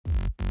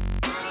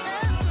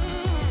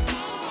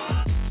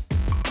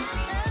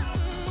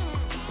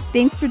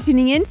Thanks for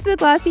tuning in to the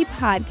Glossy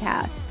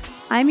Podcast.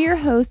 I'm your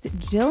host,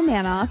 Jill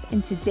Manoff,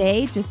 and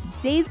today, just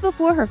days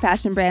before her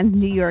fashion brand's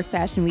New York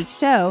Fashion Week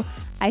show,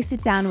 I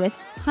sit down with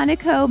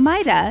Hanako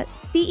Maeda,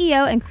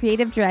 CEO and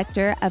Creative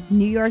Director of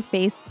New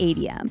York-based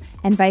ADM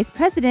and Vice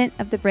President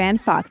of the brand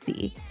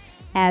Foxy.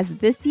 As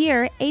this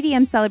year,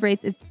 ADM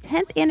celebrates its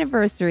 10th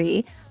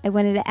anniversary, I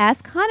wanted to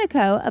ask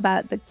Hanako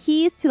about the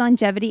keys to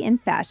longevity in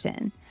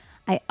fashion.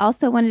 I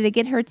also wanted to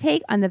get her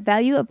take on the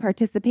value of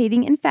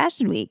participating in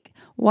Fashion Week.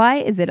 Why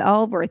is it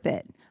all worth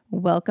it?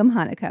 Welcome,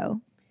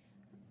 Hanako.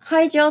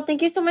 Hi, Jill.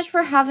 Thank you so much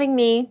for having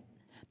me.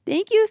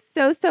 Thank you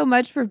so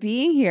much for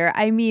being here.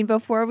 I mean,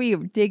 before we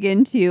dig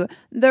into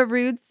the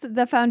roots,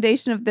 the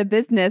foundation of the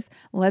business,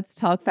 let's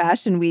talk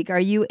Fashion Week. Are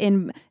you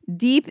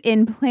deep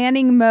in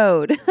planning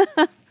mode?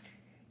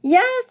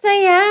 Yes,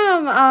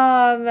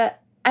 I am.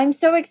 I'm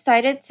so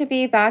excited to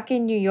be back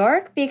in New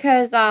York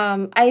because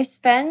I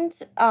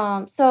spent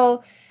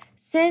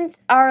since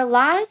our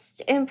last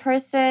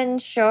in-person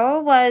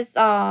show was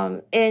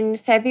in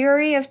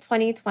February of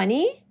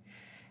 2020.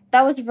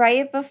 That was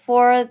right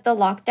before the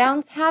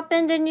lockdowns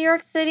happened in New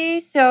York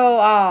City. So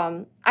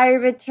I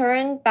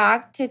returned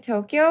back to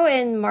Tokyo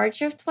in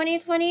March of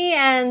 2020,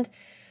 and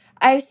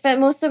I've spent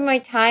most of my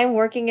time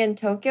working in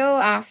Tokyo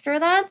after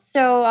that.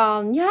 So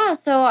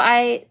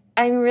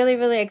I'm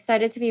really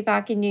excited to be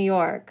back in New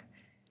York.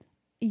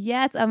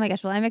 Yes. Oh my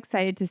gosh. Well, I'm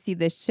excited to see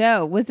this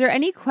show. Was there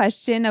any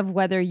question of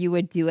whether you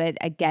would do it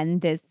again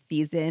this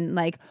season?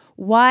 Like,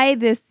 why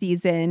this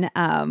season?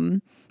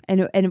 And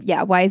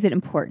why is it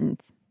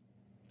important?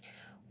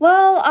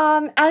 Well,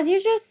 as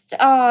you just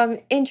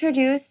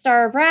introduced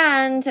our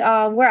brand,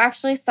 we're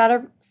actually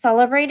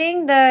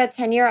celebrating the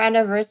 10-year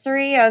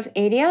anniversary of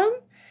ADM.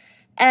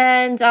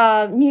 And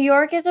New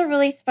York is a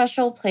really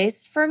special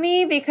place for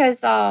me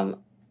because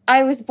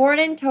I was born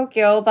in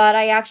Tokyo, but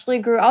I actually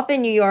grew up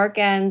in New York,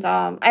 and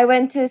I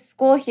went to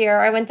school here.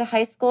 I went to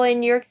high school in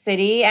New York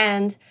City,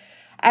 and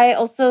I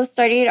also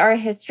studied art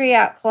history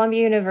at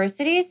Columbia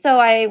University. So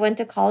I went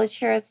to college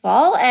here as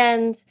well.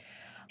 And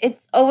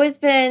it's always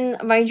been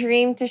my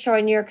dream to show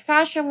at New York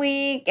Fashion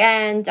Week.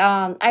 And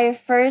I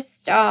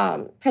first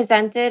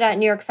presented at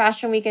New York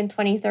Fashion Week in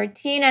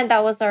 2013, and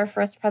that was our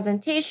first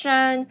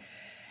presentation.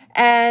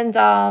 And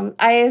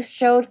I've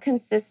showed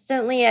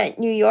consistently at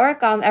New York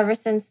ever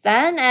since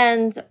then.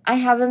 And I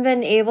haven't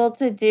been able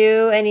to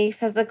do any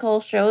physical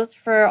shows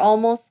for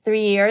almost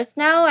 3 years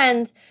now.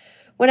 And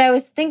when I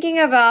was thinking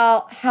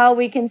about how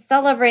we can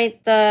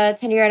celebrate the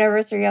 10-year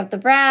anniversary of the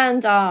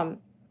brand,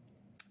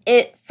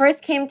 it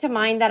first came to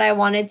mind that I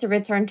wanted to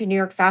return to New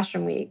York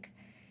Fashion Week.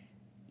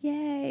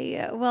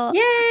 Yay. Well,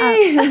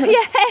 yay!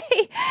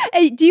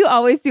 Yay! Do you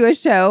always do a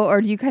show, or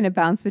do you kind of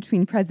bounce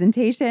between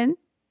presentation?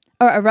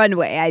 Or a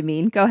runway, I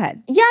mean. Go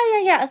ahead.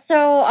 Yeah.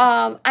 So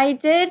I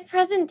did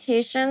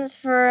presentations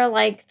for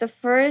like the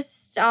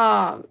first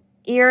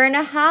year and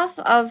a half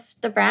of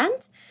the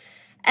brand.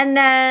 And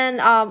then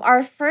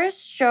our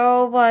first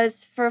show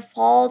was for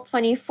fall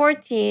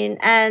 2014.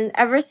 And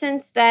ever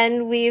since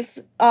then, we've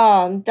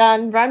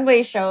done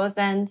runway shows.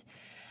 And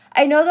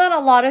I know that a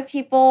lot of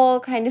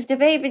people kind of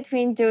debate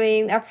between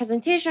doing a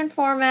presentation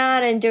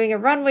format and doing a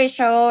runway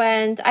show.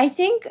 And I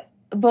think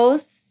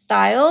both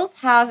styles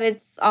have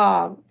its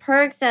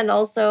perks and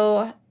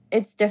also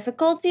its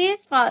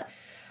difficulties, but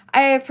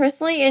I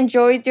personally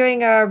enjoy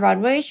doing a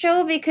runway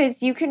show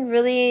because you can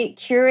really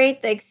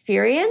curate the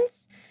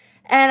experience.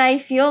 And I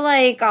feel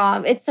like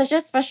it's such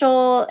a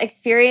special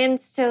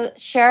experience to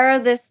share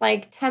this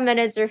like 10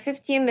 minutes or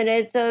 15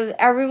 minutes of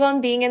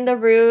everyone being in the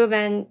room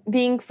and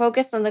being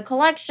focused on the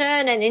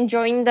collection and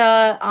enjoying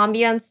the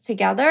ambience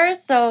together.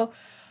 So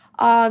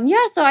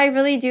so I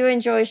really do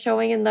enjoy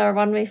showing in the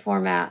runway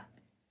format.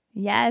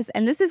 Yes,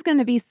 and this is going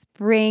to be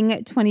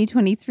spring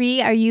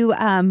 2023. Are you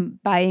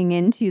buying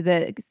into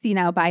the see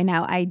now, buy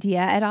now idea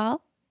at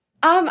all?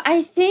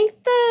 I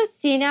think the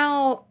see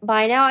now,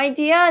 buy now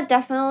idea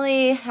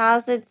definitely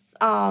has its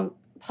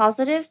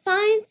positive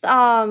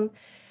signs.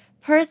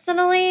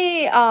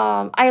 Personally,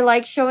 I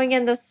like showing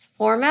in this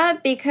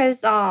format because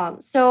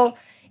so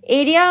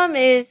ADM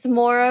is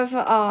more of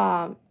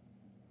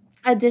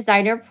a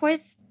designer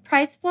price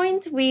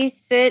point. We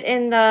sit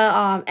in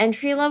the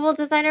entry-level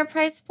designer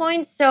price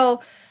point. So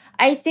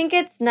I think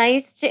it's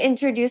nice to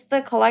introduce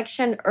the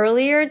collection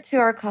earlier to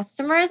our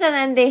customers, and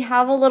then they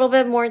have a little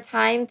bit more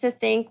time to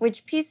think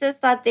which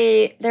pieces that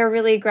they're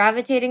really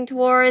gravitating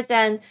towards.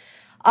 And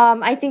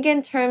I think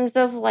in terms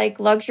of like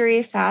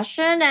luxury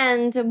fashion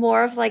and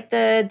more of like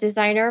the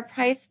designer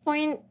price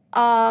point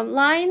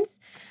lines,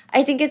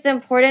 I think it's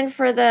important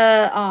for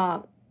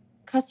the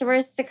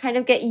customers to kind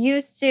of get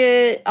used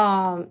to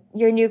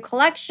your new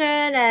collection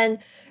and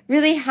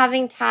really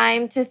having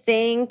time to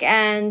think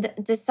and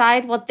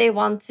decide what they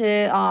want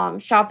to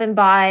shop and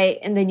buy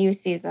in the new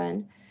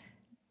season.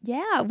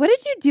 Yeah. What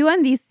did you do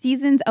on these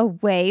seasons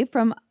away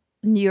from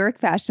New York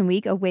Fashion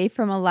Week, away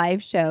from a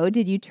live show?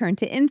 Did you turn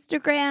to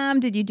Instagram?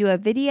 Did you do a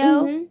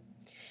video? Mm-hmm.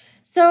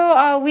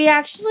 So we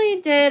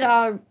actually did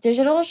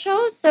digital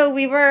shows. So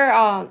we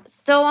were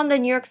still on the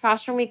New York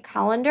Fashion Week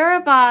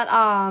calendar, but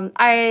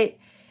I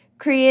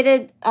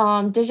created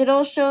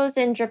digital shows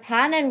in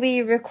Japan, and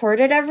we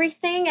recorded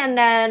everything, and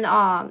then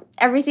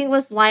everything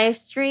was live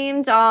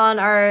streamed on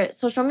our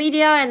social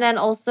media and then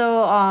also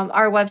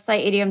our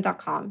website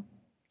adium.com.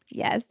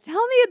 Yes.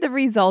 Tell me the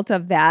result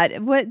of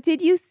that. What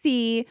did you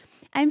see?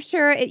 I'm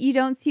sure you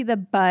don't see the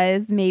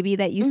buzz maybe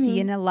that you see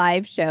in a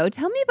live show.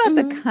 Tell me about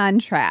the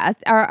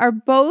contrast. Are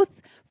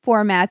both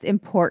formats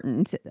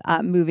important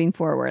moving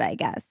forward, I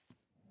guess?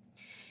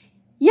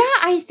 Yeah,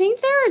 I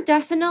think there are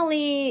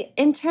definitely,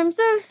 in terms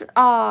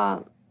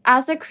of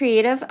as a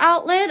creative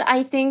outlet,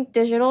 I think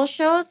digital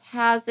shows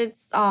has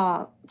its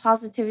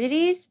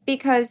positivities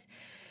because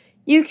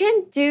you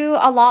can do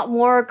a lot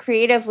more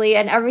creatively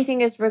and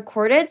everything is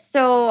recorded.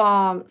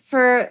 So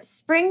for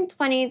spring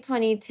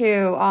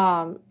 2022,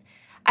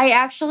 I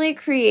actually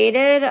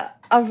created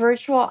a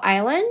virtual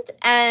island,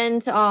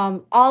 and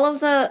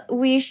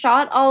we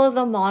shot all of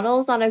the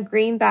models on a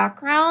green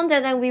background,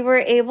 and then we were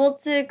able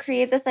to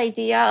create this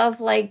idea of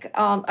like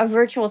a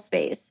virtual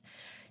space.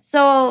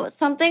 So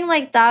something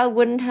like that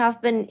wouldn't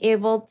have been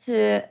able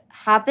to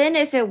happen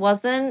if it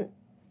wasn't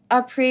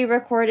a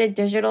pre-recorded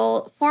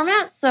digital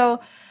format. So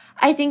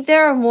I think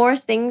there are more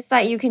things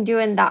that you can do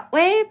in that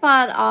way,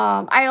 but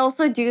I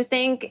also do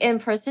think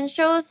in-person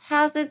shows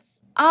has its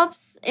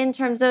ups in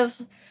terms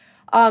of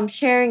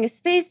sharing a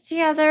space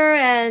together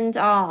and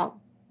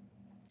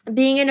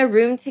being in a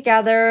room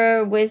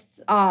together with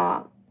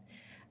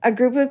a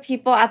group of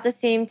people at the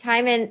same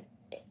time,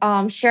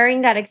 and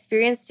sharing that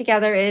experience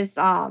together is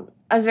a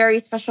very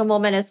special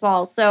moment as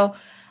well. So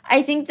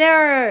I think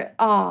there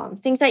are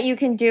things that you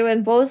can do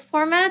in both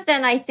formats,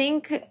 and I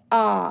think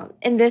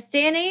in this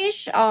day and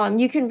age,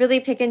 you can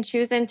really pick and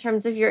choose in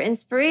terms of your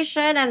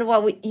inspiration and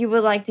what you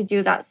would like to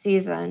do that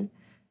season.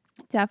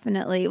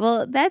 Definitely.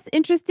 Well, that's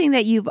interesting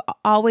that you've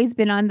always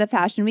been on the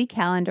Fashion Week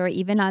calendar,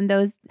 even on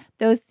those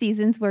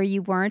seasons where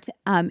you weren't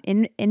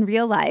in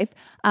real life.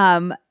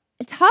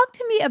 Talk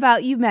to me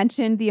about, you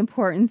mentioned the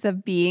importance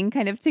of being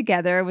kind of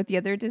together with the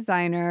other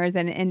designers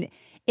and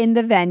in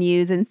the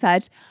venues and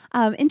such.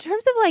 In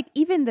terms of like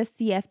even the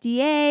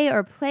CFDA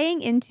or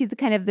playing into the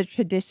kind of the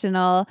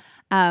traditional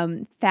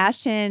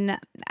fashion,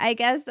 I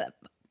guess,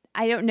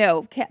 I don't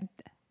know,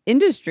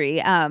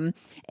 industry, and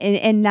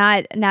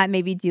not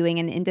maybe doing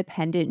an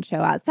independent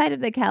show outside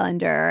of the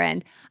calendar.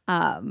 And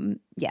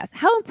yes,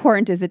 how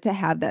important is it to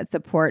have that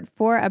support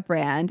for a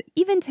brand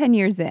even 10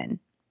 years in?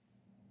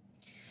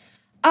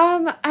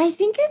 I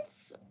think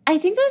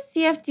the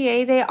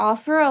CFDA, they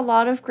offer a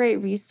lot of great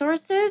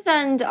resources,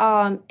 and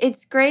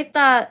it's great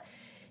that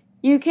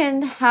you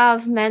can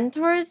have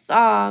mentors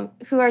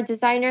who are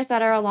designers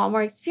that are a lot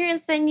more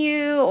experienced than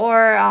you,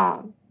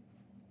 or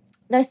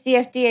the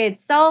CFDA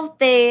itself,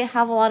 they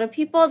have a lot of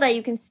people that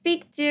you can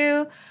speak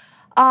to.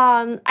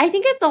 I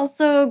think it's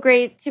also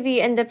great to be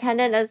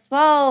independent as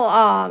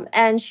well,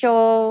 and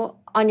show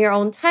on your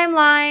own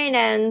timeline.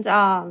 And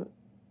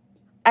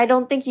I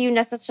don't think you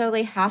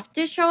necessarily have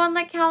to show on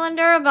the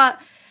calendar,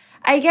 but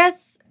I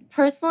guess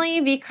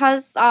personally,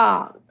 because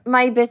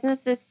my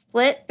business is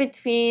split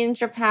between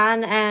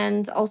Japan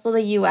and also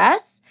the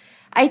US,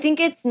 I think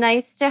it's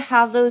nice to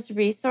have those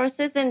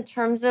resources in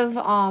terms of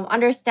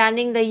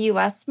understanding the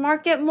US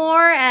market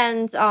more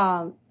and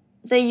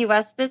the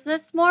US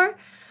business more.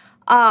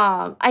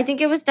 I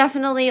think it was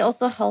definitely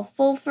also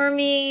helpful for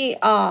me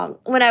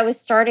when I was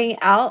starting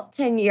out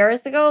 10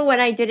 years ago, when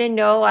I didn't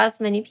know as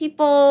many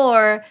people,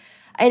 or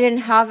I didn't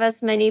have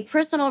as many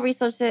personal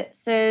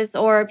resources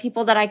or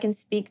people that I can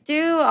speak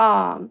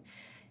to.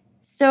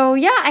 So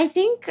yeah, I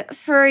think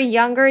for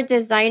younger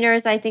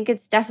designers, I think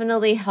it's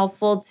definitely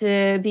helpful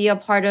to be a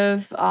part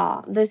of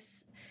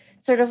this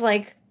sort of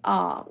like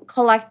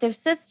collective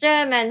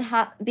system, and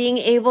being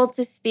able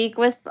to speak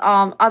with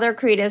other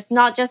creatives,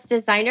 not just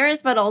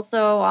designers, but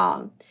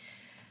also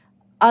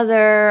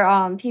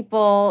other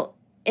people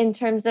in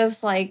terms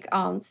of like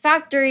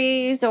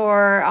factories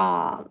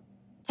or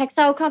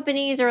textile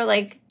companies, or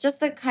like just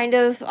the kind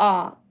of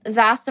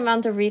vast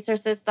amount of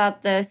resources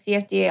that the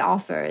CFDA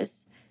offers.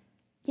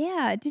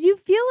 Yeah. Did you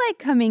feel like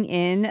coming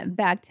in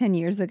back 10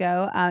 years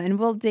ago, and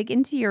we'll dig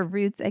into your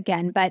roots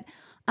again, but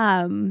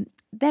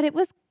that it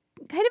was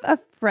kind of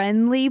a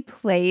friendly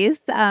place,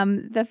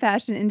 the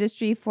fashion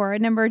industry for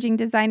an emerging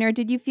designer?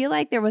 Did you feel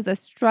like there was a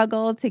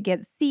struggle to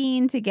get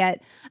seen, to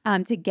get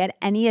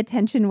any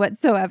attention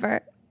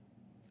whatsoever?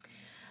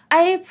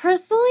 I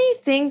personally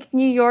think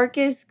New York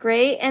is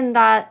great in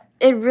that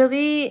it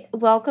really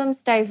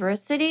welcomes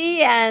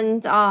diversity,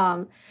 and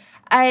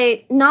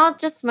I, not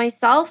just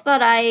myself,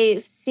 but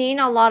I've seen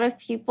a lot of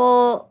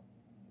people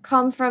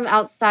come from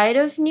outside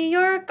of New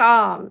York.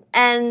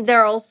 And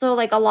there are also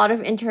like a lot of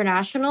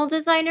international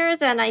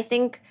designers. And I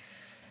think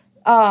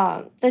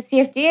the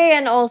CFDA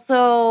and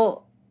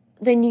also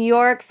the New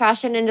York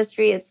fashion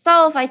industry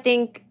itself, I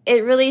think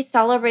it really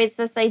celebrates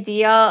this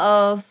idea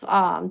of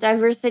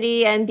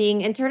diversity and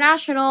being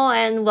international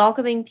and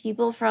welcoming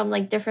people from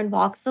like different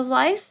walks of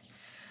life.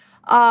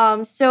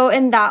 So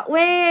in that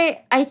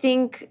way, I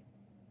think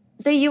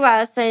the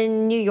US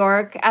and New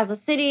York as a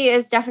city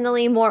is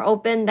definitely more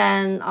open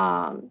than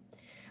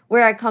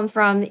where I come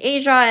from,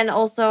 Asia, and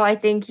also I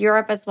think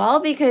Europe as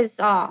well, because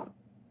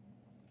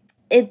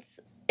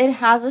it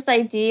has this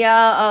idea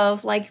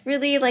of like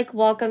really like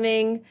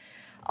welcoming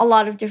a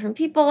lot of different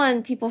people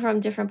and people from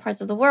different parts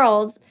of the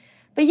world.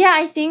 But yeah,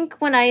 I think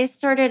when I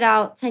started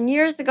out 10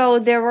 years ago,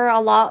 there were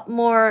a lot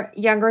more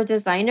younger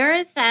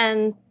designers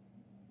and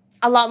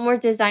a lot more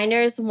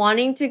designers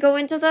wanting to go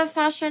into the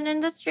fashion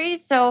industry.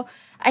 So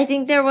I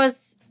think there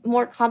was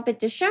more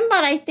competition,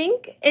 but I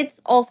think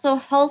it's also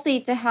healthy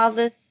to have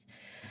this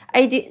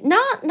idea,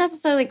 not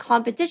necessarily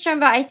competition,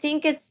 but I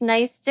think it's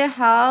nice to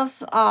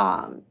have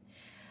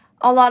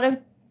a lot of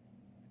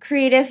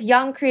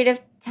young creative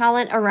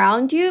talent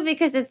around you,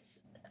 because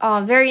it's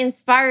very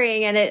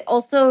inspiring and it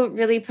also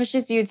really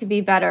pushes you to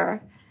be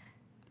better.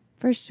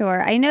 For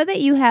sure. I know that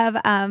you have,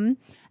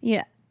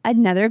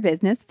 another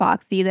business,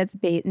 Foxy, that's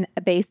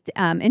based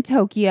in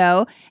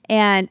Tokyo,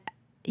 and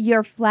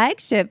your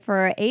flagship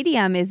for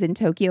ADM is in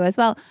Tokyo as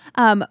well.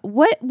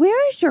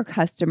 Where is your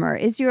customer?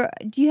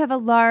 Do you have a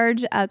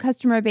large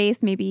customer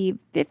base, maybe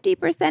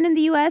 50% in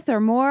the US or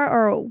more,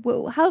 or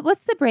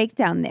what's the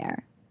breakdown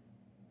there?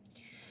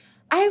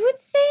 I would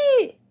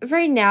say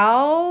right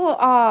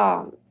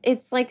now,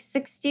 it's like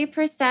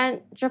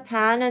 60%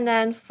 Japan and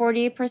then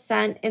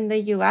 40% in the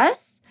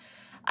US.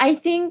 I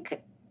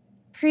think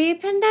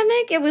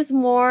pre-pandemic, it was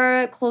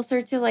more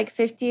closer to like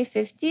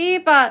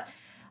 50-50. But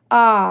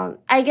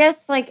I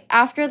guess like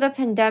after the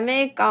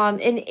pandemic,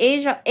 in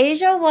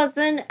Asia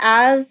wasn't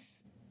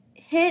as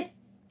hit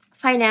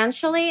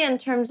financially in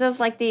terms of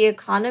like the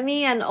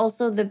economy and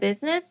also the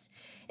business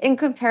in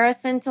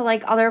comparison to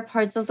like other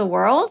parts of the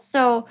world.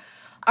 So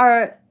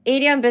our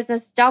ADM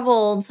business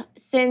doubled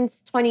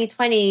since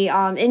 2020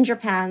 in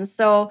Japan.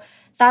 So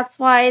that's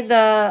why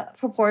the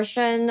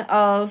proportion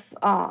of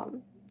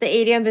the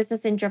ADM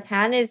business in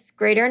Japan is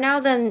greater now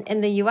than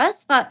in the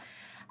US. But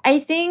I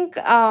think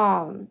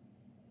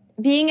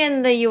being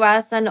in the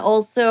US and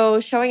also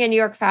showing at New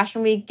York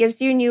Fashion Week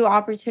gives you new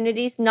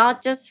opportunities,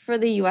 not just for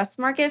the US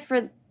market,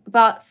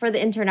 but for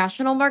the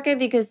international market,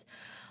 because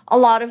a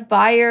lot of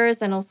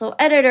buyers and also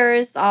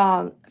editors,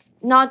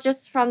 not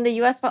just from the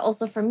US, but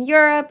also from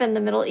Europe and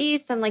the Middle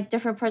East and like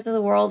different parts of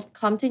the world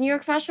come to New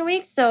York Fashion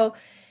Week. So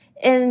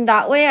in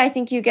that way, I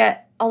think you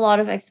get a lot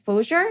of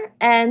exposure.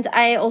 And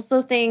I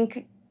also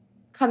think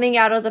coming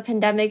out of the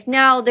pandemic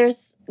now,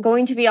 there's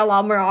going to be a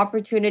lot more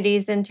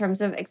opportunities in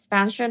terms of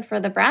expansion for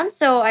the brand.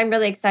 So I'm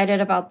really excited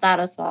about that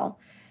as well.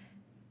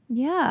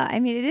 Yeah, I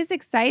mean, it is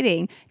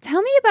exciting.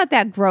 Tell me about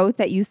that growth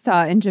that you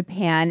saw in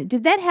Japan.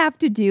 Did that have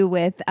to do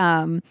with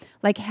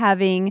like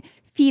having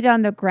feet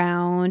on the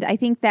ground? I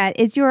think that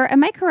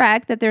am I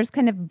correct that there's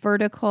kind of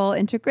vertical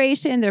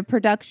integration, the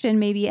production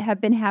maybe have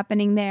been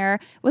happening there?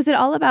 Was it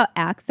all about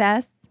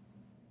access?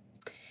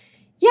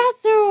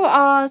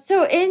 Yeah,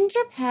 so in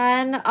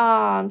Japan,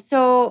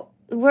 so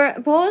we're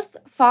both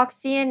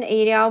Foxy and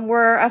ADM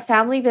were a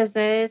family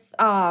business.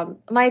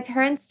 My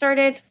parents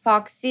started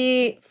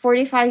Foxy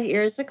 45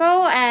 years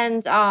ago,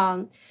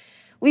 and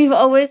we've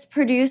always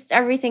produced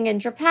everything in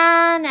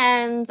Japan,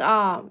 and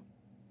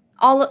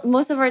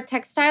most of our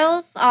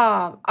textiles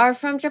are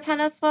from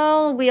Japan as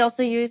well. We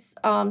also use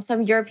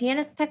some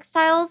European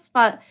textiles,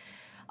 but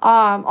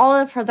all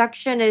the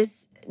production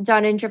is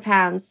done in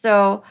Japan.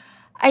 So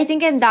I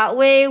think in that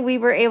way, we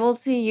were able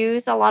to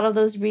use a lot of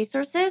those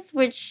resources,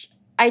 which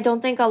I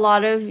don't think a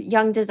lot of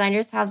young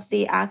designers have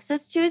the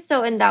access to.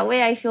 So in that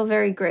way, I feel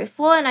very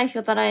grateful, and I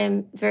feel that I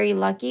am very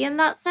lucky in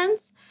that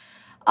sense.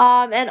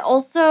 And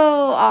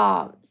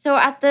also, so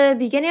at the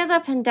beginning of the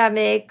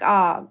pandemic,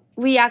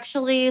 we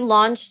actually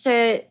launched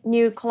a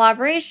new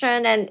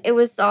collaboration, and it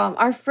was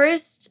our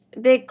first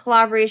big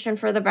collaboration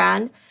for the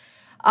brand.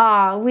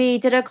 We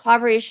did a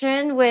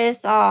collaboration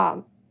with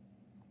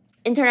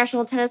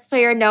international tennis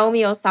player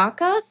Naomi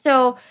Osaka.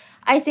 So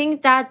I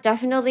think that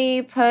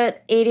definitely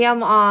put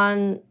ADM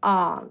on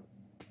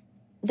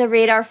the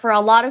radar for a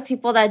lot of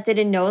people that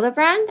didn't know the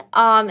brand.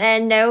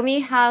 And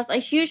Naomi has a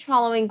huge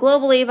following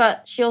globally,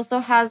 but she also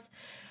has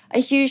a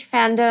huge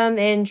fandom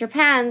in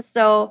Japan.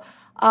 So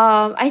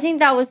I think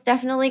that was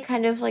definitely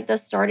kind of like the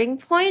starting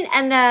point.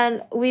 And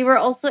then we were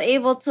also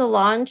able to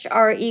launch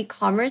our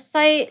e-commerce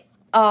site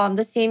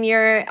the same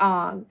year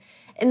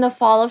in the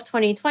fall of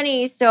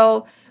 2020.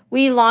 So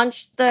we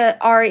launched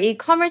our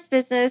e-commerce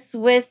business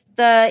with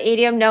the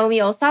ADM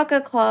Naomi Osaka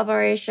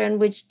collaboration,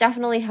 which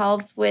definitely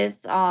helped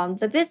with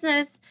the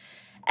business.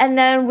 And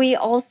then we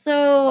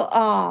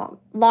also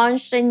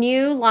launched a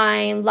new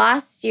line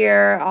last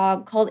year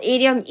called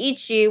ADM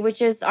Ichi,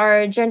 which is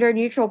our gender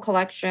neutral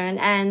collection.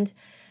 And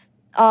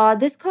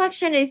this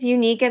collection is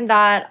unique in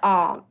that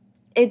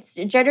it's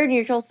gender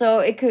neutral, so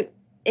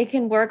it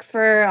can work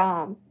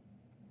for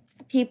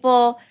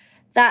people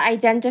that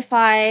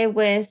identify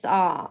with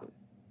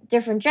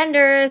different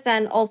genders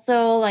and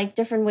also like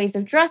different ways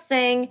of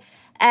dressing.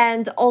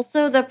 And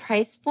also the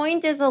price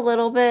point is a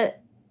little bit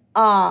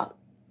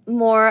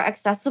more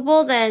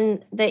accessible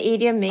than the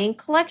ADM main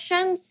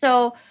collection.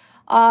 So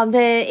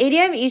the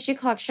ADM Ichi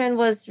collection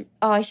was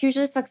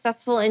hugely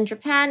successful in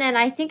Japan. And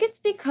I think it's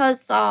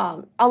because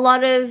a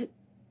lot of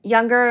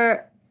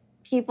younger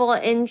people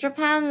in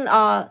Japan,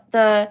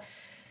 the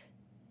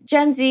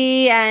Gen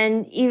Z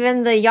and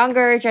even the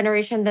younger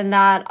generation than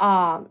that,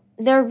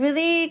 they're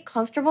really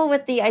comfortable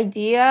with the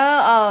idea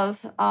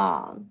of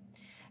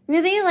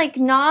really like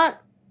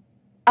not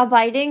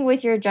abiding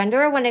with your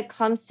gender when it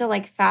comes to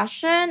like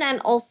fashion and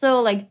also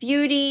like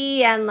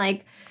beauty. And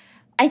like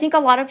I think a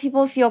lot of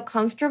people feel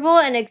comfortable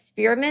in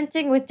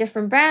experimenting with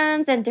different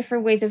brands and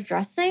different ways of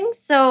dressing.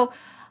 So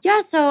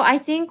yeah, so I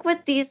think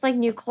with these like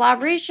new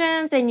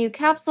collaborations and new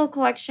capsule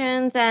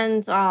collections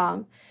and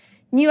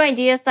new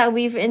ideas that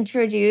we've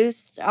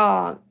introduced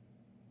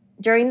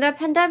during the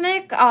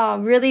pandemic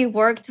really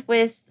worked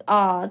with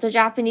the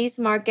Japanese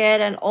market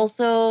and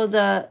also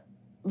the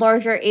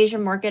larger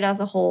Asian market as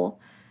a whole.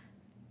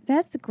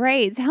 That's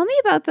great. Tell me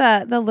about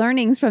the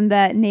learnings from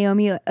the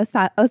Naomi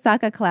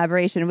Osaka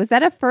collaboration. Was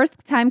that a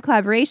first-time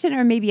collaboration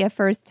or maybe a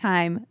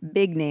first-time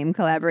big-name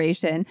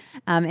collaboration?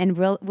 And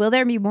will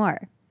there be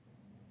more?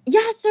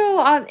 Yeah,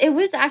 so it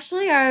was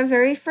actually our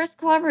very first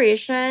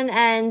collaboration,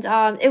 and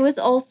it was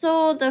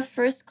also the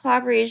first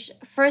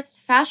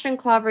fashion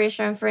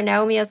collaboration for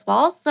Naomi as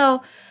well.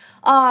 So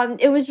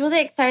it was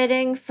really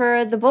exciting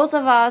for the both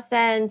of us,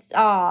 and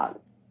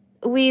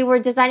we were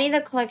designing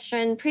the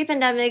collection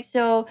pre-pandemic,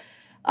 so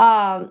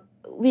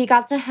we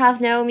got to have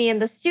Naomi in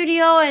the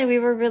studio, and we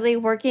were really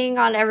working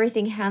on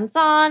everything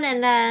hands-on,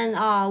 and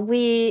then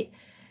we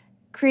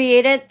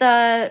created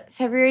the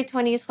February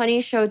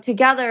 2020 show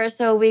together.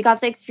 So we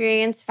got to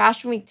experience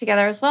Fashion Week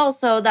together as well.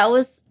 So that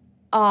was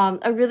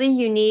a really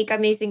unique,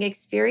 amazing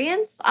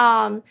experience.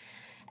 And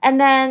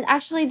then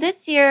actually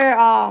this year,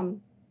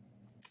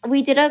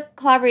 we did a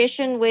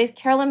collaboration with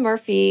Carolyn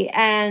Murphy.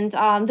 And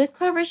this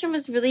collaboration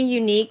was really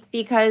unique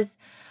because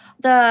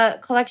the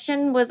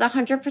collection was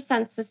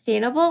 100%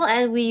 sustainable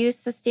and we used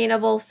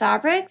sustainable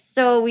fabrics.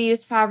 So we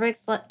used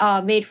fabrics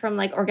made from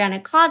like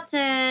organic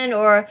cotton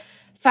or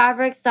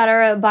fabrics that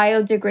are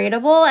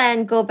biodegradable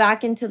and go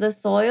back into the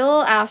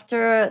soil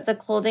after the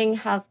clothing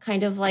has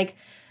kind of like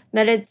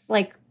met its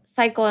like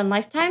cycle and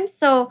lifetime.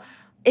 So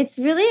it's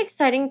really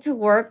exciting to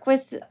work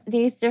with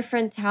these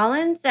different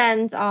talents.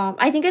 And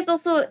I think it's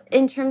also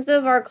in terms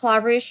of our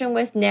collaboration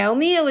with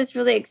Naomi, it was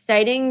really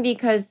exciting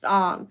because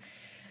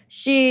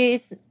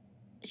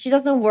she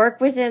doesn't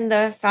work within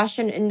the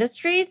fashion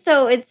industry.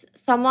 So it's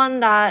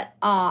someone that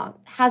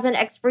has an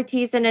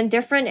expertise in a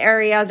different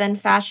area than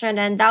fashion.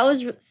 And that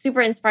was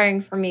super inspiring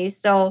for me.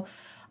 So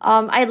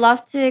I'd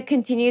love to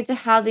continue to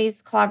have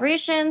these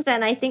collaborations.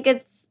 And I think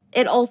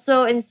it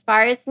also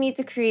inspires me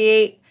to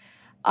create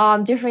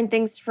different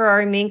things for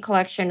our main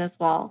collection as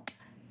well.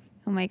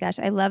 Oh my gosh.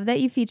 I love that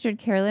you featured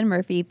Carolyn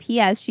Murphy.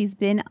 P.S. She's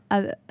been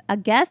a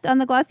guest on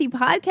the Glossy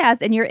podcast,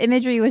 and your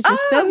imagery was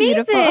just so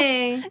beautiful.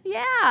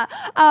 Yeah.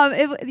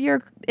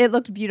 It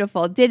looked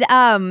beautiful.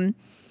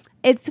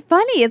 It's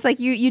funny. It's like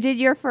you did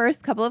your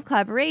first couple of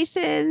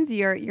collaborations,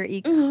 your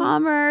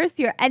e-commerce,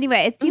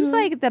 anyway, it seems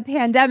like the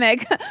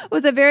pandemic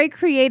was a very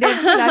creative,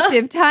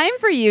 productive time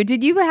for you.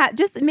 Did you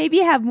just maybe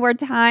have more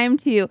time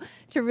to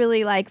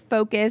really like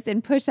focus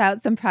and push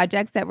out some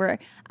projects that were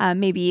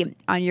maybe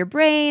on your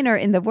brain or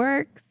in the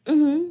works?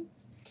 Mm-hmm.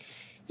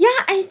 Yeah,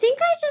 I think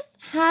I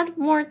just had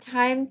more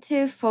time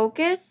to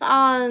focus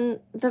on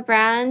the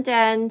brand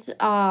and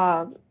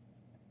I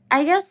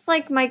guess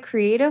like my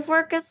creative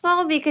work as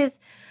well, because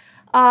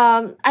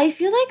I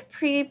feel like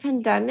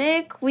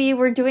pre-pandemic we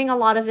were doing a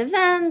lot of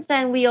events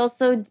and we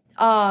also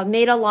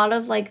made a lot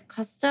of like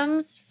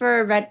customs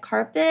for red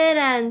carpet,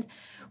 and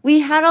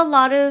we had a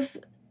lot of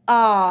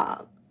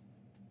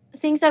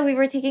things that we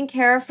were taking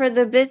care of for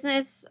the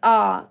business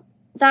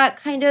that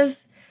kind of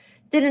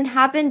didn't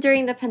happen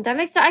during the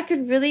pandemic. So I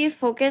could really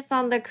focus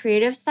on the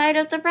creative side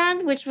of the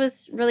brand, which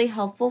was really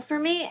helpful for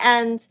me.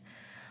 And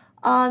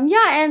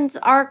and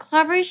our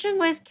collaboration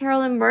with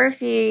Carolyn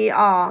Murphy.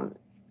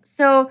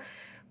 So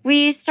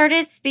we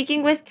started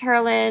speaking with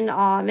Carolyn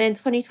in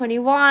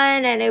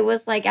 2021, and it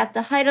was like at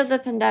the height of the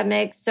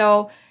pandemic.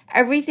 So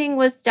everything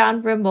was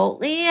done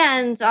remotely,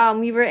 and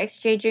we were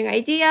exchanging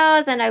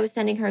ideas, and I was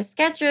sending her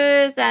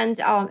sketches, and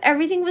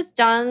everything was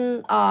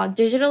done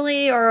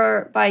digitally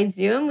or by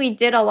Zoom. We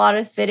did a lot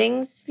of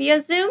fittings via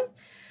Zoom,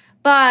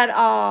 but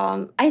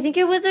I think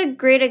it was a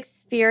great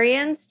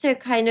experience to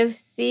kind of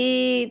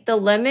see the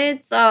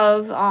limits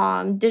of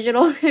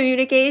digital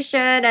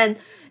communication and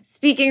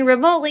speaking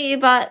remotely.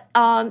 But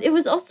it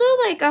was also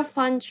like a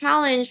fun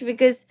challenge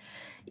because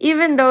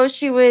even though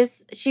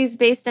she's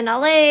based in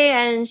LA,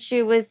 and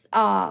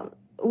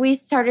we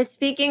started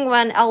speaking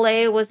when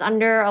LA was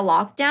under a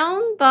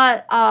lockdown.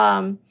 But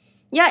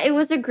it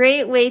was a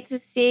great way to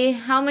see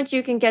how much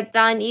you can get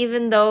done,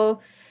 even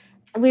though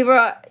we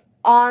were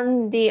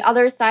on the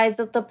other sides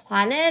of the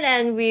planet,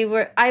 and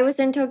I was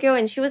in Tokyo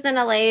and she was in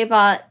LA,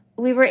 but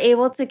we were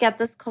able to get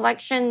this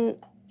collection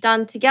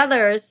done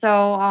together.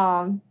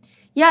 So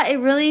it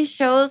really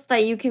shows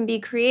that you can be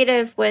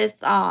creative with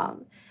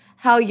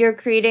how you're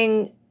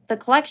creating the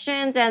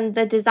collections, and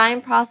the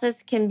design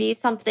process can be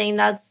something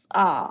that's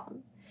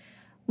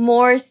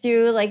more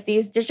through like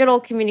these digital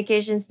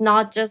communications,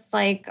 not just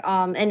like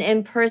an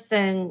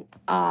in-person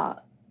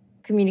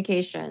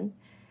communication.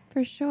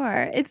 For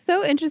sure. It's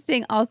so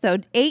interesting also.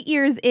 8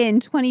 years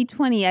in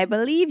 2020, I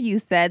believe you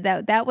said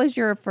that was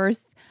your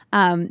first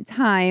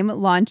time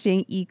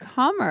launching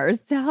e-commerce.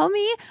 Tell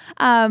me,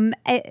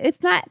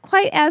 it's not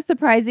quite as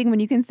surprising when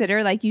you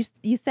consider, like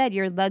you said,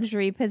 your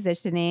luxury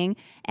positioning,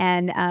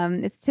 and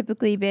it's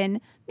typically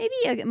been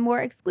maybe a more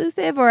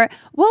exclusive. Or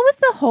what was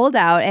the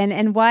holdout,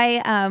 and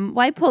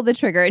why pull the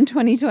trigger in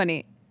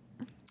 2020?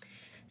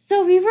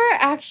 So we were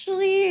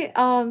actually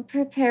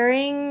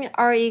preparing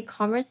our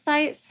e-commerce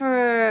site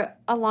for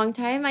a long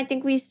time. I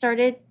think we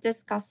started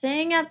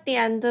discussing at the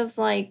end of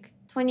like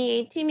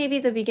 2018, maybe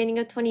the beginning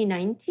of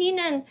 2019.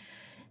 And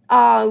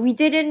we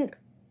didn't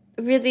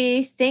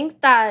really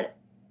think that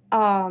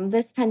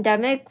this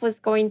pandemic was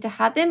going to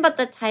happen, but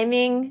the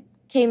timing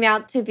came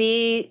out to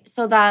be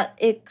so that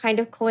it kind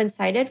of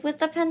coincided with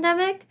the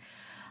pandemic.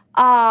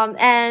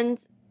 And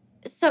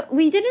so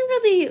we didn't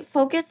really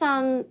focus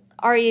on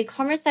our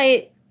e-commerce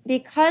site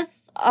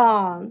because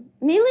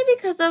mainly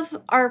because of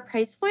our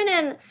price point.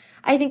 And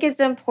I think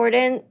it's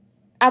important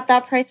at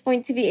that price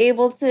point to be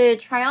able to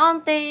try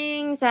on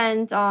things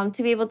and to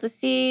be able to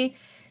see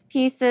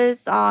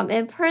pieces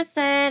in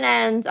person.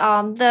 And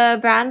the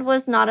brand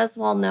was not as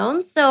well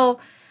known. So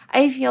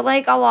I feel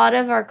like a lot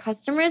of our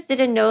customers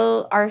didn't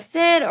know our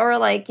fit, or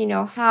like, you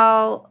know,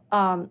 how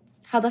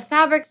the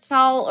fabrics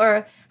felt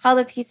or how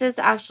the pieces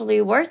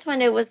actually worked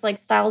when it was like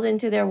styled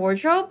into their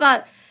wardrobe.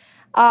 But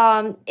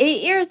 8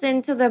 years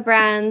into the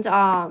brand,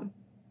 now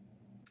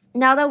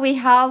that we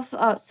have,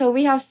 so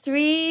we have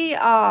three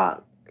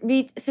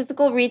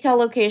physical retail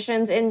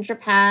locations in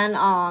Japan.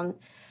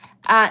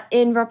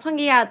 In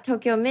Roppongi at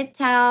Tokyo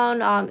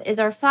Midtown is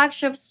our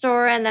flagship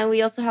store, and then we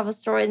also have a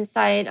store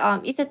inside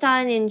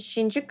Isetan in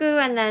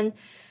Shinjuku, and then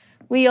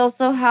we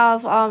also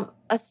have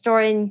a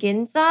store in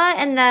Ginza,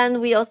 and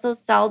then we also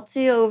sell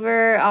to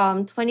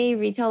over 20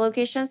 retail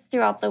locations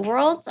throughout the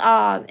world.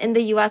 In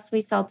the US,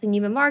 we sell to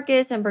Neiman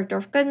Marcus and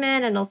Bergdorf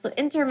Goodman and also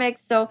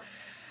Intermix. So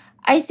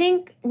I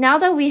think now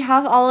that we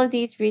have all of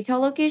these retail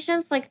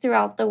locations like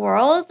throughout the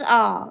world,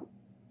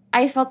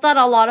 I felt that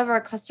a lot of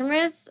our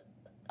customers,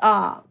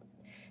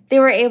 they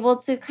were able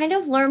to kind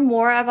of learn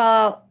more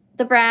about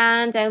the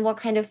brand and what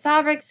kind of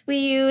fabrics we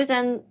use,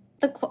 and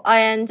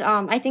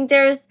I think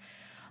there's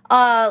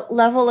a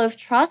level of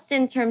trust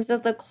in terms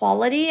of the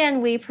quality,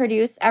 and we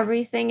produce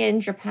everything in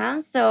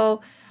Japan.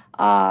 So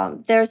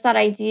there's that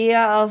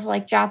idea of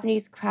like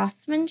Japanese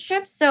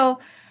craftsmanship. So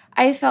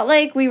I felt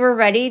like we were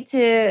ready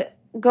to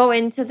go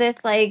into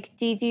this like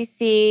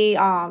DTC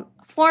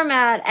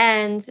format,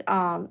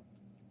 and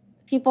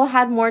people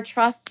had more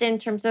trust in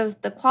terms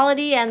of the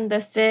quality and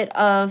the fit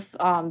of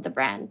the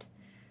brand.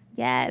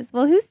 Yes.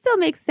 Well, who still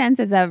makes sense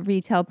as a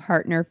retail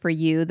partner for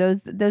you?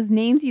 Those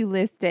names you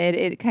listed,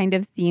 it kind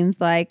of seems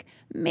like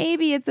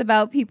maybe it's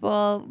about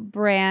people,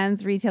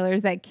 brands,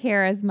 retailers that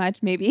care as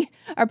much, maybe,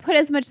 or put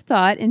as much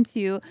thought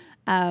into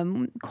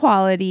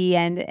quality,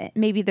 and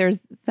maybe there's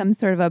some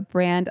sort of a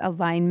brand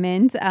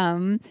alignment,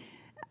 I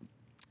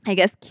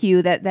guess,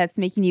 cue that's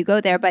making you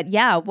go there. But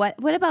yeah,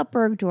 what about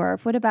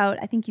Bergdorf? What about,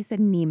 I think you said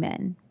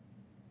Neiman?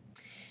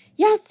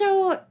 Yeah,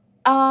 so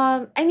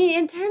I mean,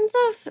 in terms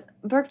of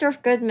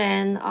Bergdorf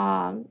Goodman,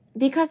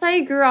 because I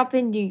grew up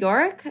in New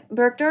York,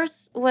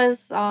 Bergdorf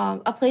was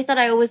a place that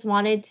I always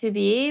wanted to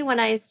be when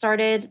I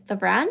started the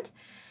brand.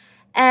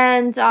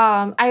 And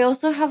I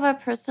also have a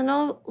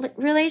personal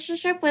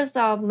relationship with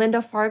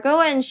Linda Fargo,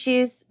 and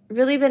she's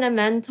really been a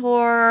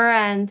mentor,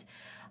 and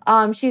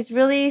she's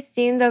really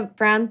seen the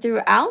brand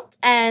throughout.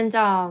 And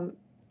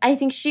I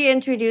think she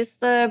introduced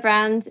the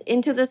brand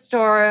into the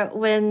store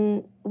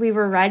when we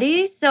were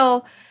ready.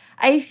 So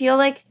I feel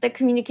like the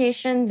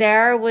communication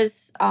there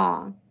was,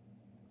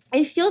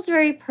 it feels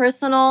very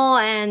personal.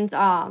 And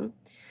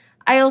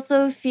I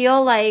also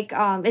feel like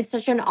it's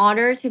such an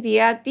honor to be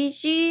at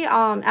BG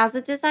as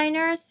a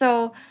designer.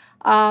 So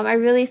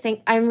I'm really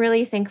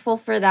thankful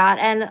for that.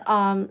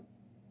 And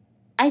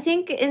I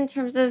think in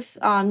terms of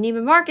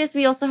Neiman Marcus,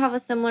 we also have a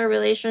similar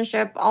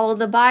relationship. All of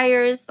the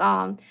buyers,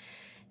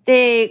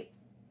 they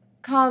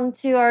come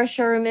to our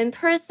showroom in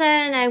person,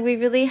 and we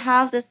really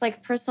have this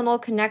like personal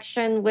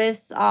connection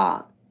with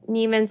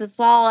Neiman's as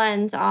well.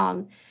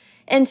 And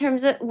in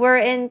terms of, we're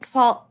in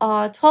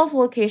 12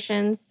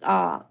 locations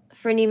for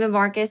Neiman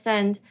Marcus,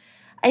 and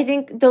I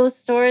think those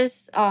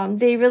stores,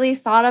 they really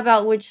thought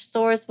about which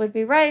stores would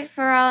be right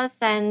for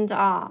us. And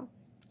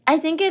I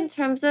think in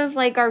terms of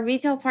like our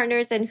retail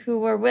partners and who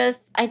we're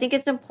with, I think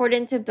it's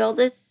important to build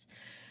this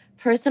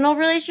personal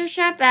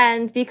relationship.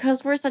 And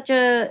because we're such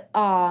a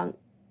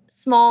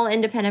small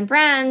independent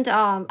brand,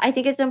 I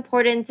think it's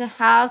important to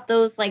have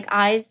those like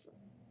eyes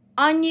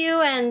on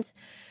you and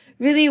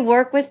really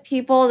work with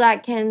people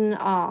that can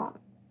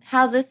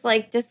have this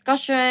like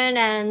discussion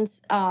and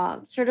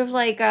sort of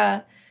like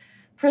a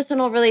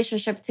personal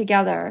relationship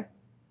together.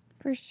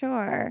 For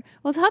sure.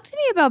 Well, talk to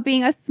me about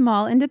being a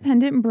small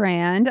independent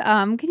brand.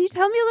 Can you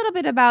tell me a little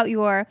bit about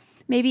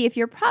maybe if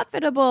you're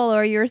profitable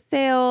or your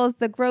sales,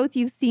 the growth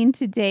you've seen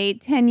to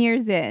date 10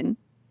 years in?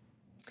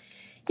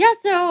 Yeah,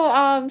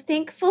 so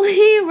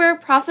thankfully we're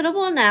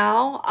profitable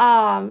now.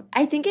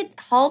 I think it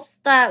helps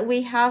that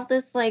we have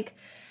this like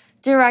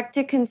direct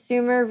to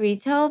consumer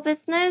retail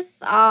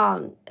business,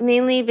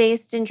 mainly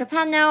based in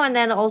Japan now, and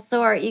then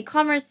also our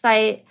e-commerce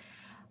site.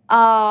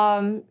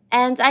 And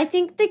I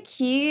think the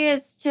key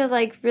is to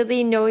like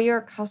really know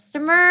your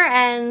customer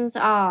and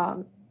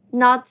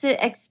not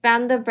to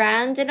expand the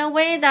brand in a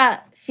way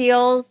that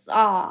feels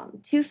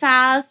too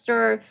fast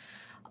or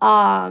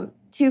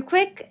too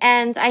quick.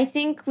 And I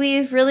think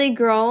we've really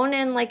grown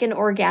in like an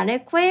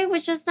organic way,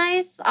 which is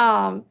nice.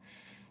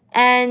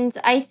 And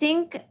I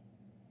think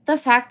the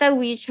fact that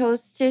we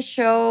chose to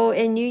show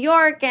in New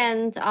York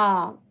and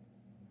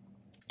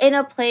in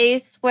a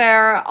place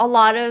where a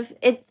lot of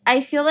it,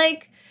 I feel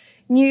like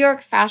New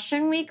York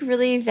Fashion Week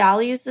really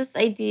values this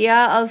idea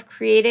of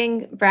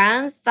creating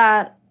brands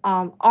that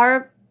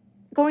are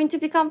going to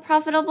become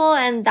profitable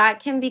and that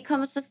can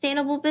become a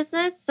sustainable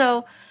business.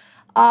 So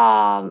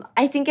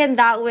I think in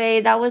that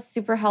way, that was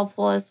super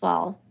helpful as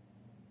well.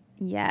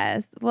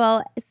 Yes.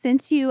 Well,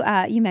 since you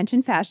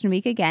mentioned Fashion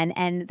Week again,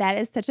 and that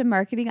is such a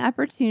marketing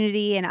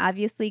opportunity, and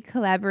obviously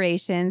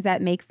collaborations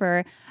that make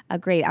for a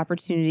great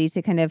opportunity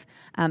to kind of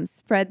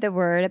spread the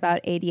word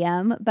about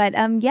ADM. But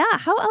yeah,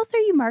 how else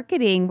are you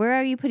marketing? Where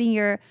are you putting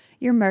your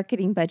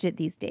marketing budget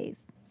these days?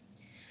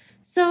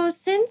 So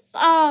since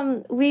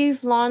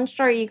we've launched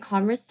our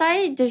e-commerce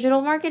site,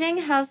 digital marketing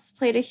has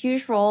played a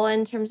huge role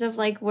in terms of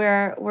like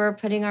where we're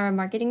putting our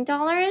marketing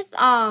dollars.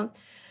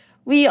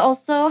 We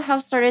also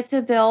have started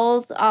to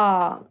build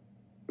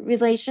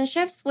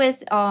relationships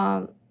with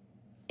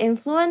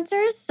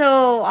influencers.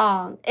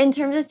 So in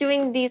terms of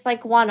doing these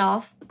like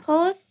one-off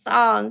posts,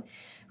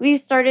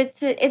 we've started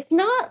to, it's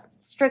not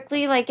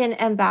strictly like an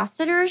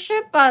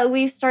ambassadorship, but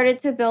we've started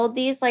to build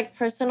these like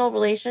personal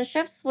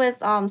relationships with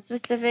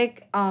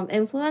specific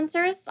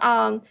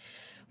influencers.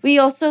 We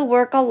also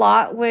work a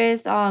lot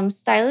with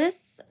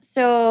stylists.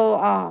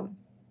 So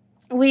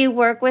we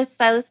work with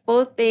stylists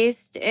both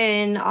based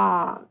in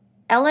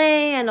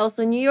LA and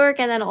also New York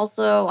and then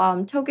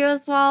also Tokyo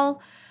as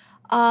well.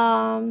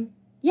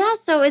 Yeah,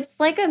 so it's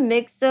like a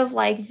mix of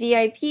like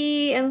VIP,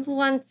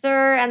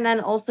 influencer, and then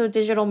also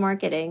digital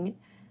marketing.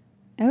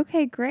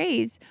 Okay,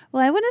 great.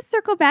 Well, I want to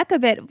circle back a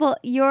bit. Well,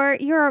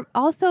 you're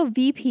also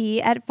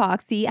VP at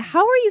Foxy.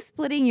 How are you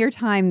splitting your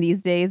time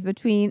these days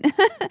between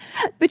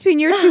between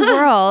your two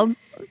worlds?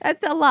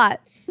 That's a lot.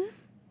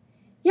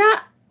 Yeah,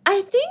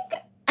 I think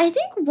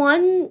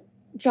one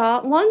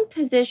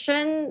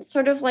position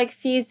sort of like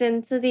feeds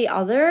into the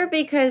other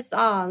because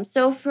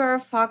so for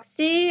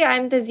Foxy,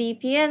 I'm the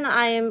VP and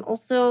I am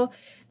also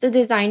the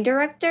design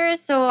director,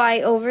 so I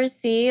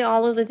oversee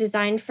all of the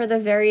design for the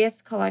various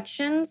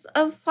collections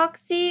of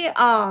Foxy.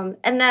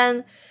 And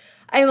then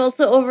I'm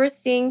also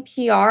overseeing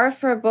PR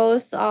for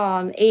both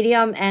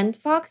ADM and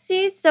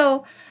Foxy.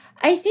 So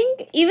I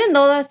think even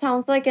though that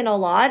sounds like a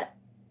lot,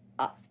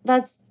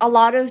 that's a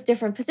lot of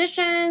different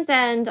positions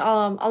and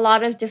a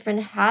lot of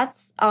different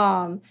hats.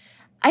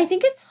 I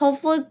think it's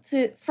helpful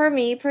to for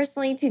me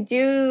personally to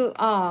do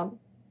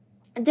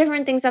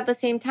different things at the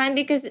same time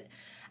because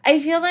I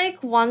feel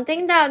like one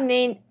thing that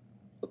may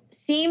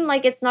seem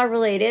like it's not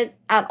related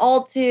at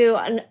all to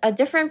a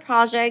different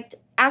project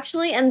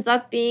actually ends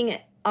up being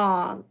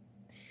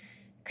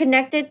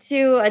connected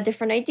to a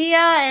different idea,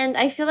 and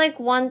I feel like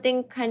one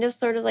thing kind of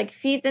sort of like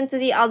feeds into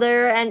the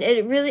other, and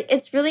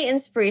it's really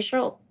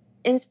inspirational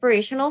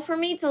for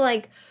me to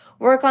like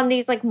work on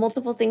these like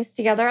multiple things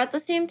together at the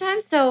same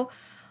time. So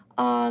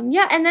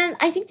yeah, and then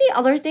I think the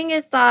other thing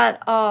is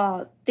that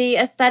the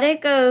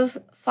aesthetic of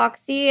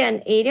Foxy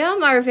and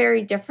Adium are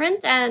very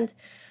different, and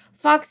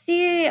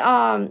Foxy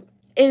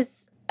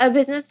is a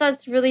business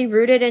that's really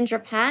rooted in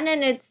Japan,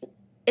 and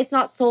it's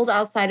not sold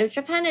outside of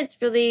Japan. It's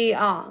really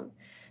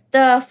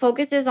the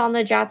focus is on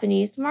the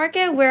Japanese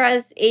market,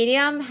 whereas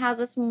Adium has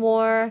this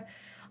more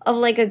of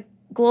like a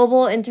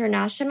global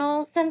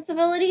international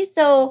sensibility.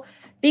 So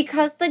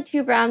because the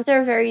two brands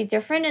are very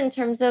different in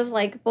terms of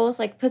like both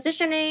like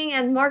positioning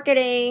and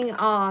marketing,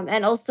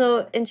 and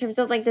also in terms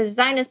of like the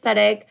design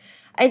aesthetic,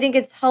 I think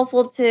it's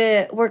helpful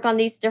to work on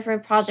these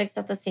different projects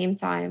at the same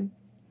time.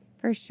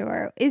 For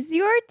sure. Is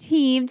your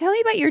team, tell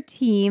me about your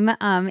team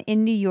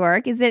in New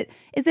York. Is it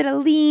a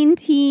lean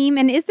team?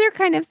 And is there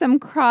kind of some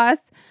cross,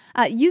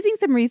 using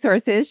some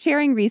resources,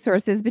 sharing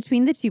resources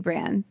between the two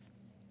brands?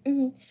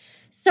 Mhm.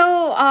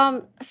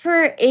 So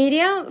for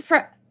ADM,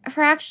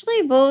 for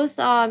actually both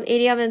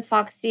ADM and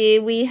Foxy,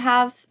 we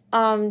have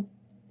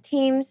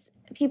teams,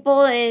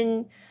 people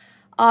in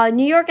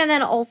New York and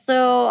then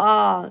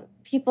also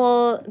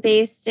people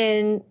based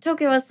in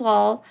Tokyo as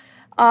well.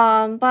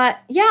 But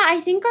yeah, I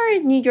think our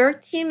New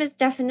York team is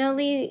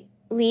definitely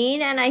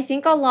lean, and I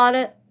think a lot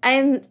of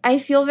I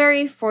feel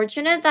very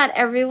fortunate that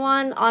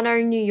everyone on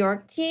our New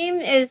York team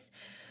is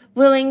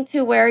willing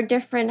to wear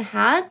different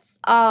hats.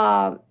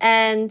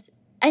 And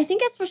I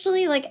think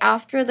especially like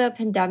after the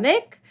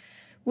pandemic,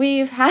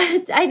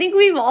 I think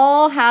we've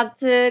all had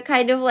to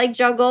kind of like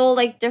juggle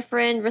like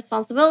different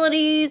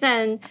responsibilities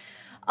and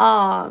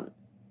um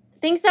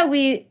things that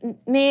we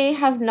may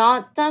have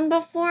not done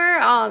before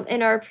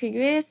in our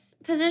previous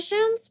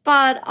positions.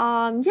 But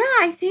yeah,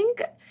 I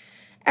think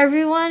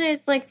everyone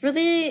is like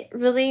really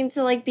willing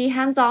to like be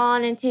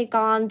hands-on and take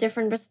on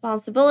different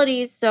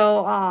responsibilities.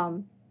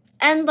 So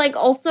and like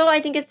also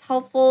I think it's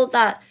helpful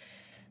that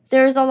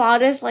there's a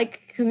lot of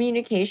like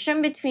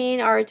communication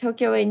between our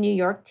Tokyo and New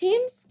York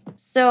teams.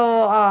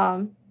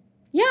 So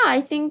yeah,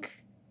 I think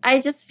I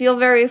just feel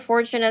very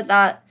fortunate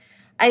that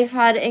I've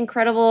had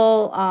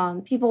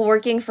incredible people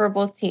working for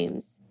both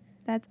teams.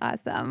 That's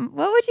awesome.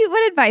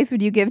 What advice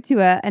would you give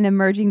to an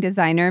emerging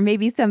designer,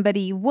 maybe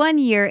somebody 1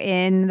 year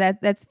in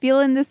that's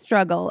feeling the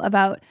struggle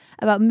about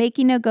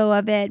making a go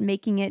of it,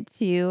 making it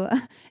to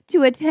a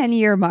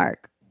 10-year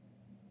mark?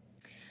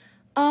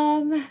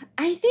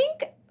 I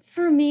think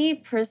for me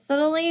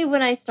personally,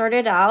 when I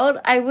started out,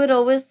 I would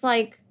always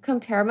like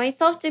compare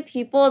myself to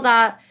people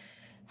that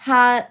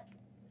had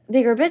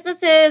bigger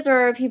businesses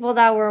or people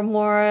that were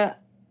more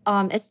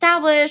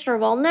established or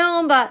well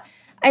known. But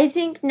I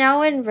think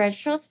now in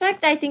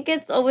retrospect, I think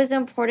it's always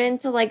important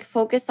to like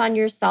focus on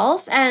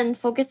yourself and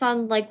focus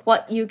on like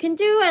what you can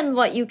do and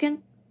what you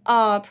can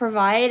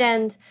provide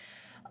and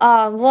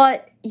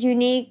what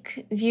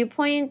unique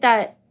viewpoint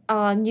that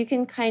you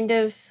can kind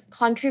of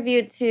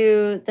contribute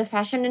to the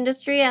fashion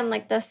industry and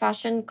like the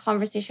fashion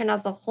conversation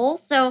as a whole.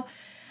 So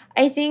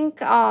I think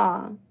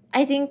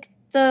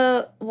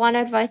the one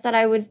advice that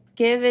I would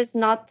give is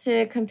not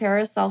to compare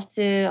yourself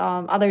to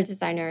other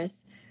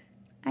designers.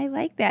 I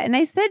like that. And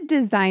I said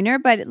designer,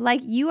 but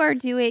like you're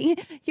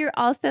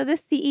also the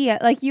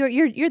CEO. Like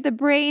you're the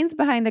brains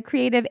behind the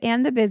creative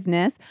and the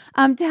business.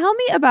 Tell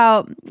me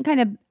about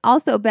kind of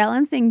also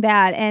balancing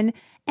that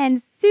and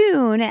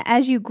soon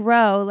as you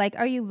grow, like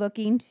are you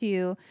looking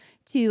to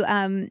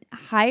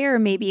hire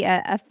maybe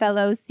a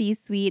fellow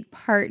C-suite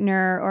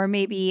partner or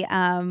maybe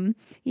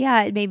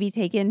maybe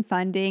take in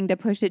funding to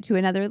push it to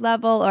another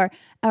level or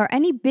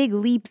any big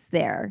leaps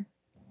there?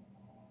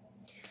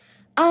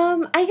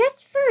 I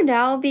guess for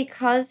now,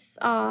 because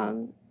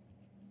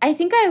I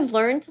think I've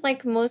learned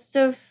like most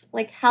of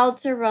like how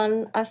to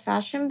run a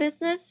fashion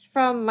business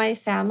from my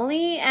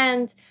family,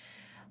 and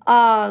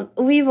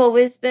we've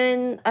always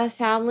been a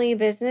family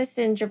business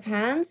in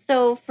Japan.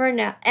 So for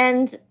now,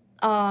 and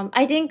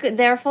I think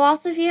their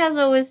philosophy has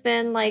always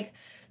been like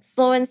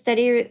slow and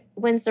steady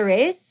wins the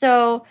race.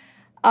 So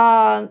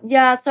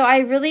yeah, so I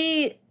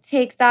really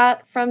take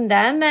that from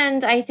them,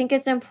 and I think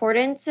it's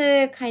important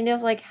to kind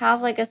of like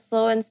have like a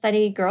slow and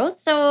steady growth.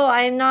 So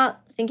I'm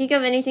not thinking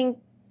of anything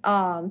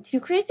too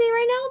crazy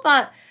right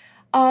now,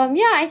 but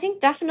yeah, I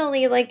think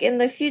definitely like in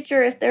the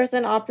future, if there's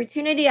an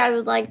opportunity, I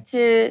would like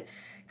to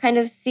kind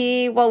of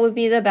see what would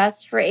be the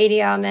best for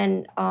ADM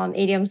and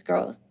ADM's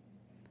growth.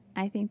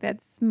 I think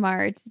that's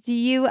smart. Do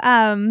you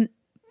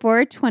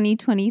for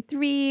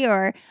 2023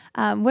 or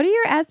what are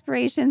your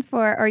aspirations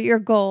for or your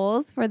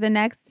goals for the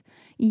next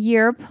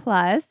year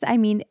plus? I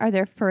mean, are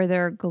there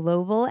further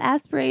global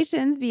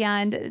aspirations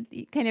beyond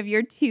kind of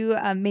your two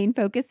main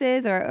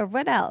focuses or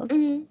what else?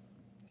 Mhm.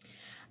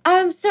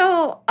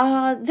 So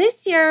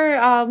this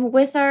year,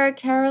 with our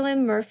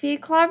Carolyn Murphy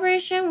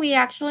collaboration, we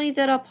actually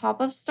did a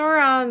pop-up store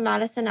on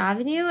Madison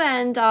Avenue,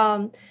 and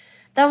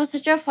that was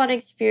such a fun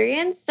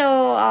experience.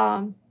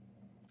 So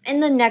in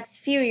the next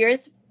few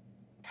years,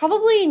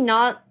 probably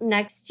not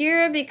next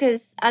year,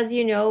 because as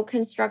you know,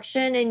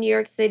 construction in New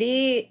York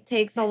City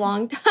takes a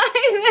long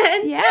time,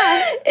 and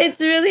Yeah. it's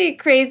really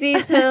crazy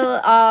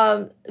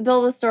to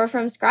build a store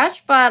from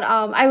scratch. But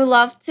I would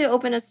love to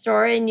open a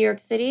store in New York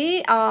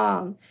City.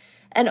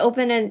 And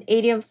open an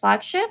ADM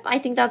flagship. I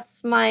think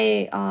that's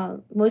my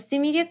most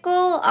immediate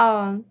goal.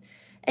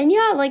 And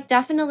yeah, like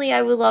definitely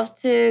I would love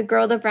to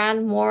grow the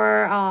brand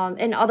more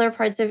in other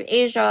parts of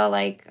Asia,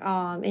 like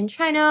in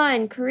China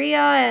and Korea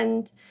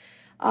and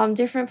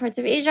different parts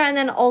of Asia. And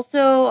then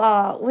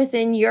also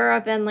within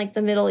Europe and like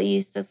the Middle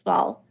East as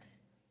well.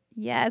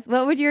 Yes.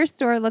 What would your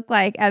store look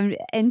like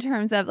in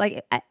terms of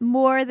like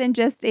more than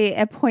just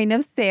a point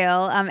of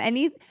sale?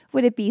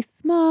 Would it be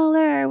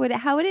smaller?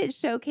 How would it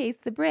showcase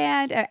the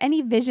brand? Or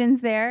any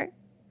visions there?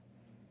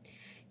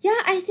 Yeah,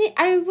 I think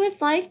I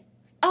would like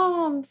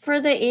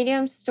for the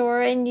ADM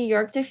store in New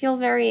York to feel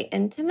very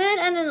intimate,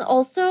 and then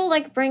also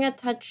like bring a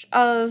touch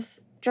of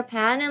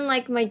Japan and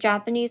like my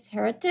Japanese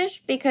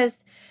heritage,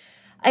 because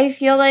I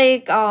feel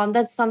like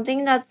that's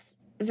something that's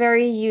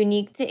very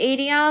unique to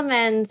ADM.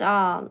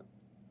 And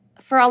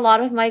for a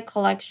lot of my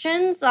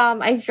collections,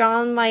 I've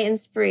drawn my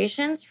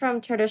inspirations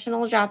from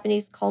traditional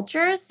Japanese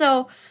culture.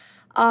 So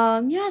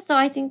yeah, so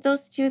I think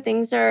those two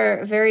things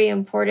are very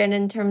important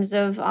in terms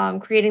of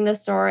creating the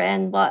store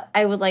and what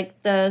I would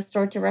like the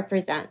store to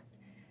represent.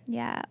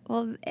 Yeah.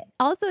 Well,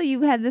 also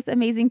you had this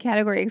amazing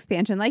category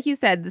expansion, like you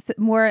said, this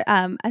more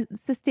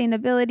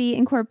sustainability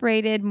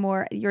incorporated,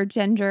 more your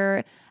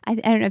gender. I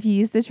don't know if you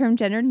use the term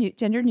gender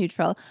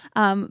neutral,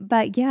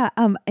 but yeah,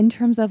 in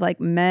terms of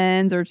like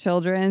men's or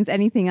children's,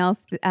 anything else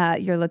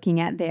you're looking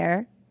at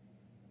there?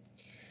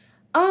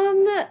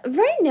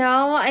 Right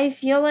now I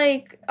feel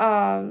like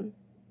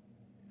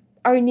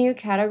our new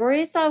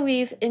categories that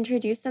we've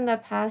introduced in the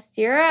past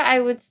year, I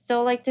would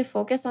still like to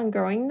focus on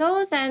growing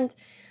those. And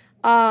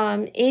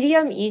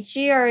ADM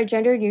Ichi, our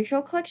gender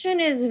neutral collection,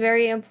 is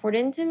very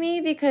important to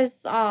me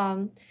because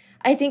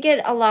I think it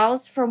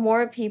allows for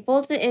more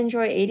people to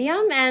enjoy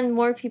ADM and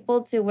more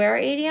people to wear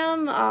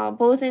ADM,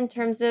 both in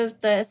terms of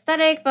the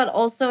aesthetic, but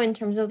also in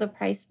terms of the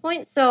price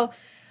point. So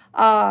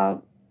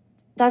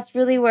that's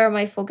really where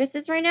my focus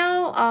is right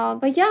now.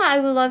 But yeah, I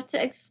would love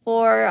to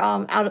explore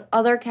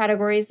other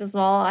categories as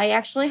well. I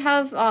actually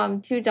have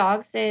 2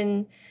 dogs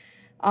in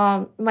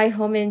my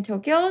home in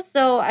Tokyo,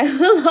 so I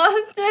would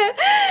love to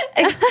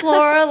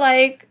explore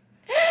like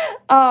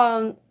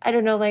I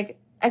don't know, like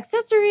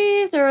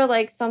accessories or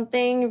like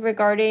something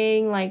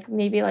regarding like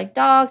maybe like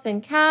dogs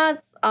and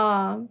cats.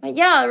 But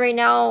yeah, right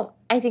now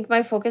I think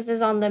my focus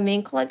is on the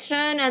main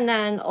collection and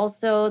then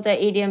also the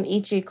ADM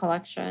Ichi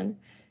collection.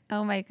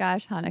 Oh my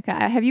gosh, Hanako.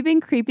 Have you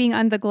been creeping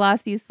on the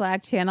Glossy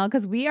Slack channel?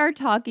 Because we are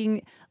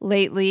talking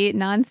lately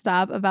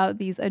nonstop about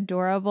these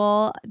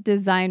adorable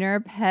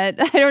designer pet,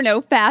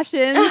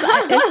 fashions.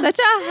 It's such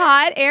a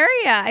hot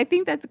area. I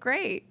think that's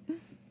great.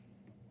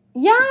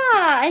 Yeah,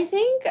 I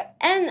think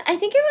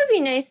it would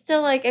be nice to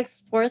like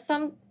explore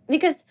some,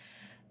 because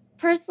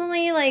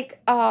personally,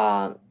 like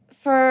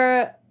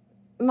for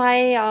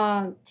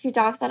my 2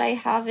 dogs that I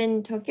have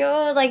in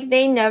Tokyo, like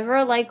they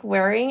never like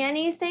wearing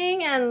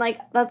anything, and like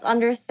that's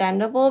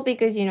understandable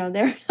because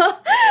they're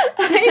not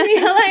I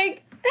feel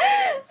like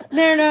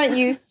they're not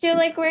used to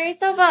like wearing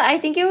stuff. But I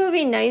think it would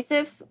be nice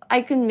if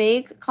I could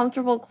make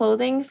comfortable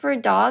clothing for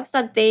dogs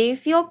that they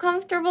feel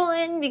comfortable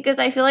in, because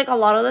I feel like a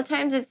lot of the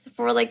times it's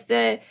for like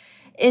the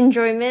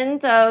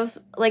enjoyment of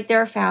like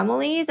their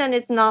families and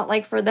it's not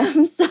like for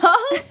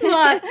themselves.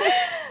 But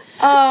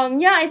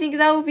yeah, I think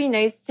that would be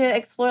nice to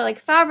explore like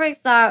fabrics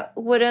that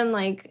wouldn't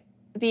like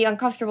be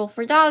uncomfortable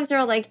for dogs,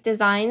 or like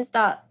designs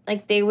that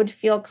like they would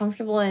feel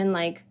comfortable in,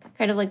 like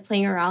kind of like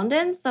playing around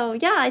in. So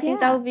yeah, I think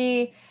that would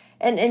be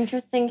an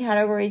interesting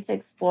category to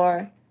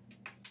explore.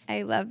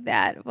 I love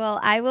that. Well,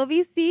 I will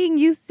be seeing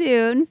you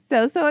soon.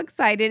 So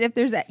excited. If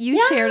there's you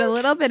shared a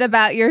little bit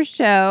about your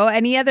show.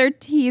 Any other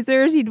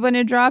teasers you'd want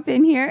to drop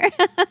in here?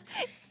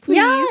 Please.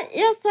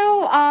 Yeah.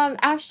 So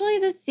actually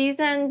this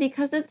season,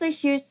 because it's a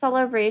huge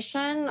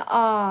celebration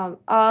of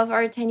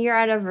our 10-year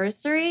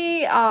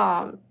anniversary,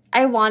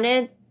 I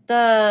wanted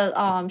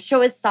the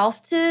show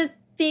itself to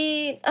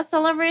be a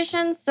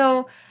celebration.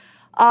 So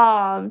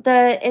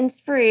the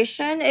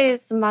inspiration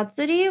is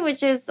Matsuri,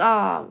 which is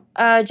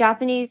a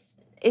Japanese.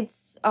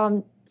 It's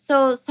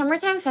so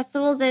summertime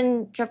festivals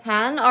in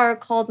Japan are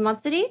called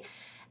Matsuri,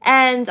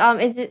 and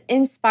it's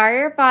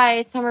inspired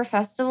by summer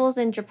festivals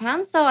in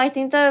Japan. So I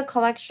think the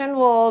collection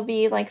will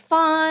be like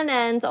fun,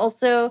 and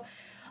also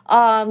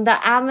the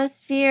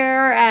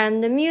atmosphere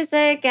and the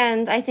music,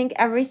 and I think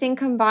everything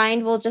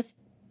combined will just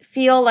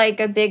feel like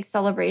a big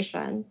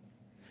celebration.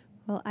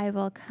 Well, I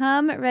will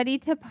come ready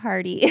to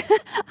party.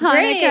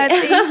 Hanako,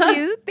 thank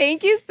you.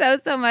 Thank you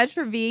so much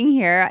for being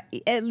here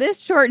at this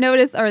short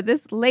notice, or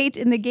this late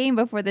in the game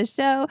before the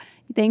show.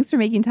 Thanks for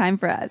making time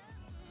for us.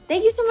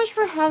 Thank you so much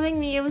for having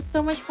me. It was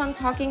so much fun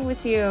talking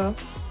with you.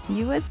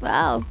 You as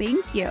well.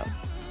 Thank you.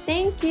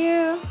 Thank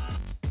you.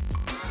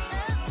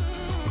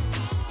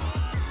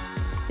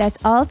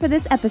 That's all for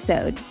this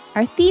episode.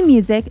 Our theme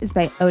music is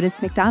by Otis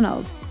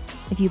McDonald.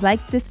 If you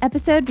liked this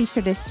episode, be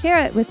sure to share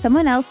it with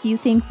someone else you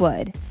think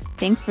would.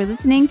 Thanks for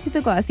listening to the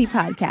Glossy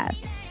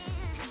Podcast.